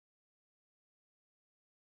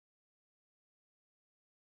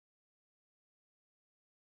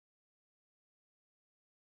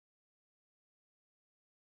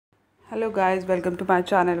Hello guys, welcome to my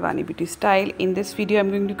channel Vani Beauty Style. In this video I'm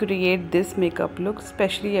going to create this makeup look.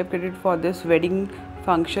 Especially I've created for this wedding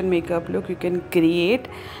function makeup look you can create,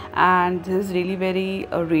 and this is really very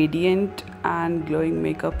radiant and glowing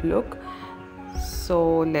makeup look.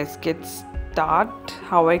 So let's get started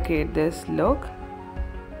how I create this look.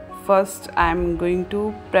 First I'm going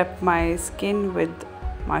to prep my skin with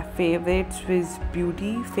my favorite Swiss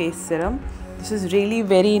Beauty face serum. This is really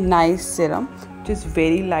very nice serum, just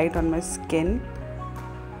very light on my skin.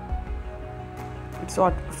 It's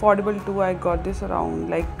affordable too. I got this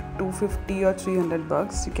around like 250 or 300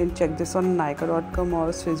 bucks. You can check this on Nykaa.com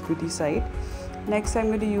or Swiss Beauty site. Next I'm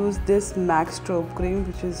going to use this MAC strobe cream,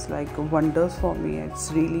 which is like wonders for me.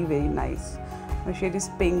 It's really very nice. My shade is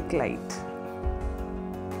pink light.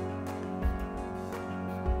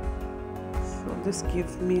 So this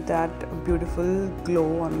gives me that beautiful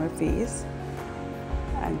glow on my face.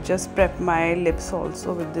 And just prep my lips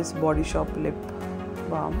also with this Body Shop lip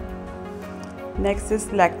balm. Next is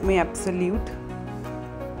Lakme Absolute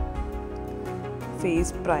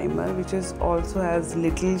face primer, which is also has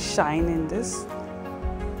little shine in this.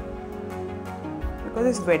 Because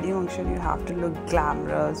it's wedding function, you have to look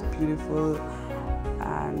glamorous, beautiful,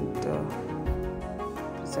 and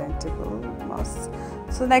presentable. Must.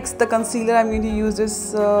 So next, the concealer. I'm going to use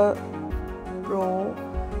this Pro.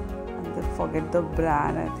 Forget the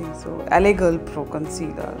brand, I think so, LA Girl Pro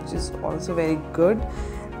concealer, which is also very good.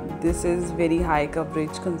 This is very high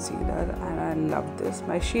coverage concealer and I love this.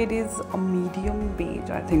 My shade is a medium beige,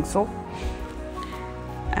 I think so.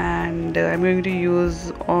 And I'm going to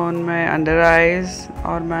use on my under eyes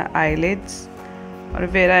or my eyelids, or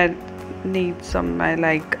where I need some my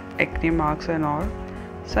like acne marks and all.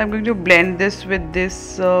 So I'm going to blend this with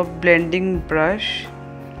this blending brush.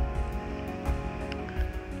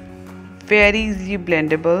 Very easily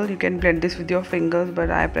blendable. You can blend this with your fingers, but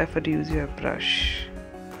I prefer to use your brush.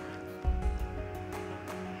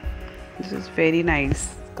 This is very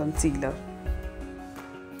nice concealer.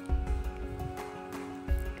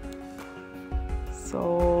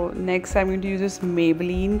 So next I'm going to use this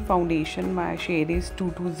Maybelline foundation. My shade is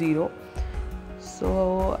 220.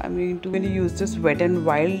 So I'm going to use this Wet n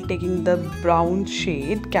Wild, taking the brown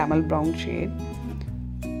shade, camel brown shade.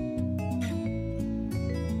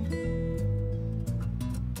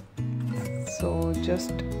 So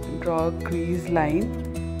just draw a crease line.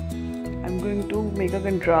 I'm going to make a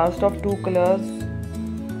contrast of two colors,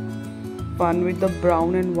 one with the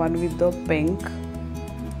brown and one with the pink.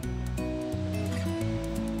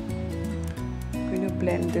 I'm going to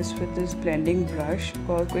blend this with this blending brush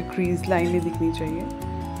because कोई crease line नहीं दिखनी चाहिए.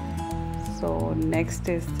 So next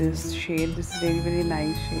is this shade. This is really very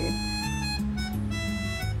nice shade.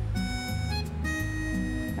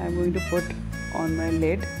 I'm going to put on my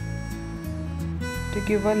lid to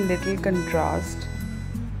give a little contrast.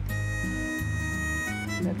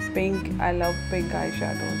 The pink, I love pink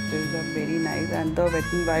eyeshadows. These are very nice, and the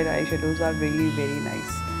Wet n Wild eyeshadows are really very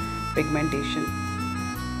nice pigmentation.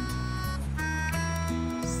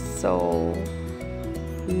 So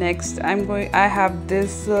next I have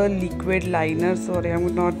this liquid liner. Sorry,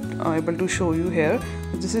 I'm not able to show you here.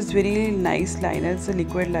 This is very nice liner. It's a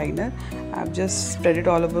liquid liner. I've just spread it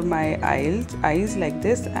all over my eyes like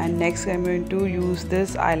this. And next I'm going to use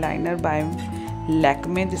this eyeliner by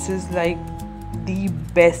Lakme. This is like the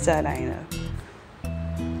best eyeliner.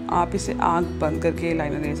 आप इसे आँख बंद करके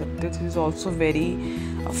eyeliner ले सकते हो. This is also very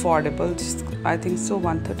affordable. Just, I think so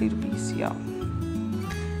 130 rupees. Yeah.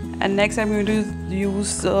 And next I'm going to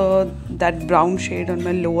use that brown shade on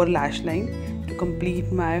my lower lash line to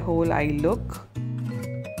complete my whole eye look.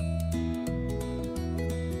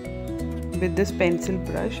 With this pencil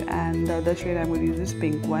brush, and the other shade I'm going to use this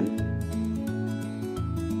pink one.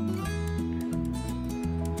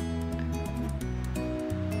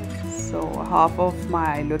 So half of my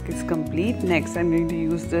eye look is complete. Next I'm going to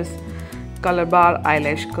use this Color Bar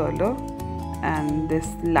eyelash curler and this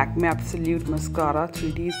Lakme Absolute mascara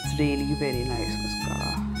 3D. It's really very nice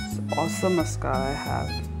mascara. It's awesome mascara I have.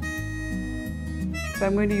 So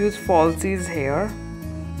I'm going to use falsies here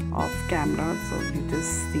off camera, so you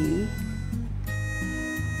just see.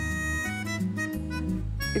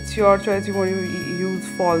 It's your choice, you want to use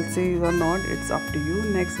falsies or not, it's up to you.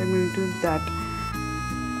 Next I'm going to use that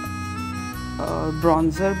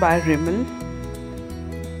bronzer by Rimmel.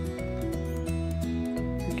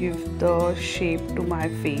 Give the shape to my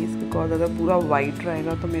face, because अगर पूरा white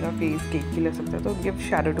रहेगा तो मेरा face cake ही लग सकता है, तो give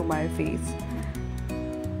shadow to my face.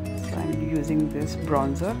 So I'm using this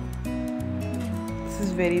bronzer. This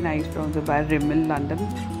is very nice bronzer by Rimmel London.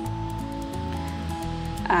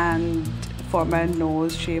 And for my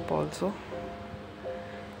nose shape also.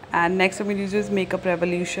 And next मैं यूज मेकअप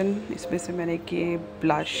रेवोल्यूशन. इसमें से मैंने ये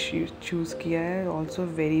blush choose किया है. Also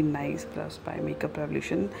very nice blush bye makeup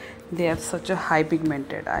revolution. They have such a high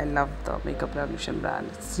pigmented. I love the makeup revolution brand.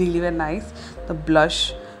 It's really very nice. The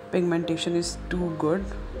blush pigmentation is to good.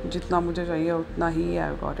 जितना मुझे चाहिए उतना ही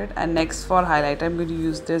I got it. And next for highlighter I am going to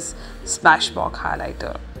use this Smashbox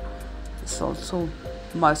highlighter. It's also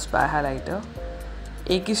must buy highlighter.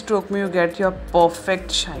 एक ही stroke में you get your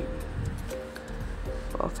perfect shine.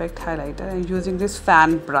 Perfect highlighter and using this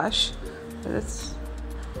fan brush.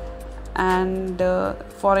 And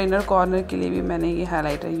for inner corner के लिए भी मैंने ये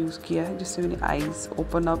highlighter use किया है जिससे मेरी eyes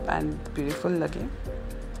open up and beautiful लगे.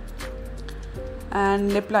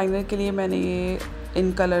 And lip liner के लिए मैंने ये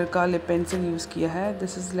in color का lip pencil यूज़ किया है.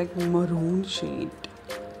 This is like maroon shade,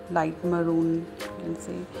 light maroon you can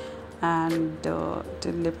say. And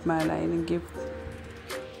to lip my line and give.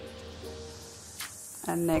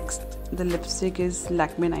 And next the lipstick is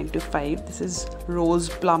Lakme 925. This is rose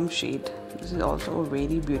plum shade. This is also a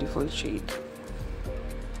very beautiful shade.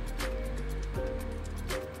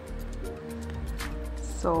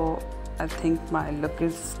 So I think my look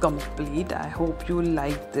is complete. I hope you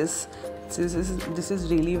like this. This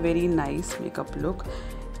is really very nice makeup look.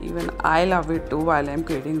 Even I love it too while I'm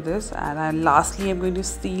creating this. And lastly I'm going to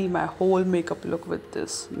seal my whole makeup look with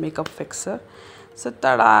this makeup fixer. So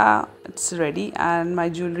tada, it's ready. And my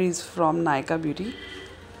jewelry is from Nykaa Beauty.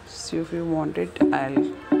 So if you want it,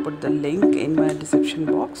 I'll put the link in my description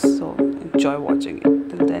box. So enjoy watching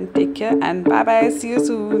it. Till then, take care and bye bye. See you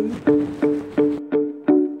soon.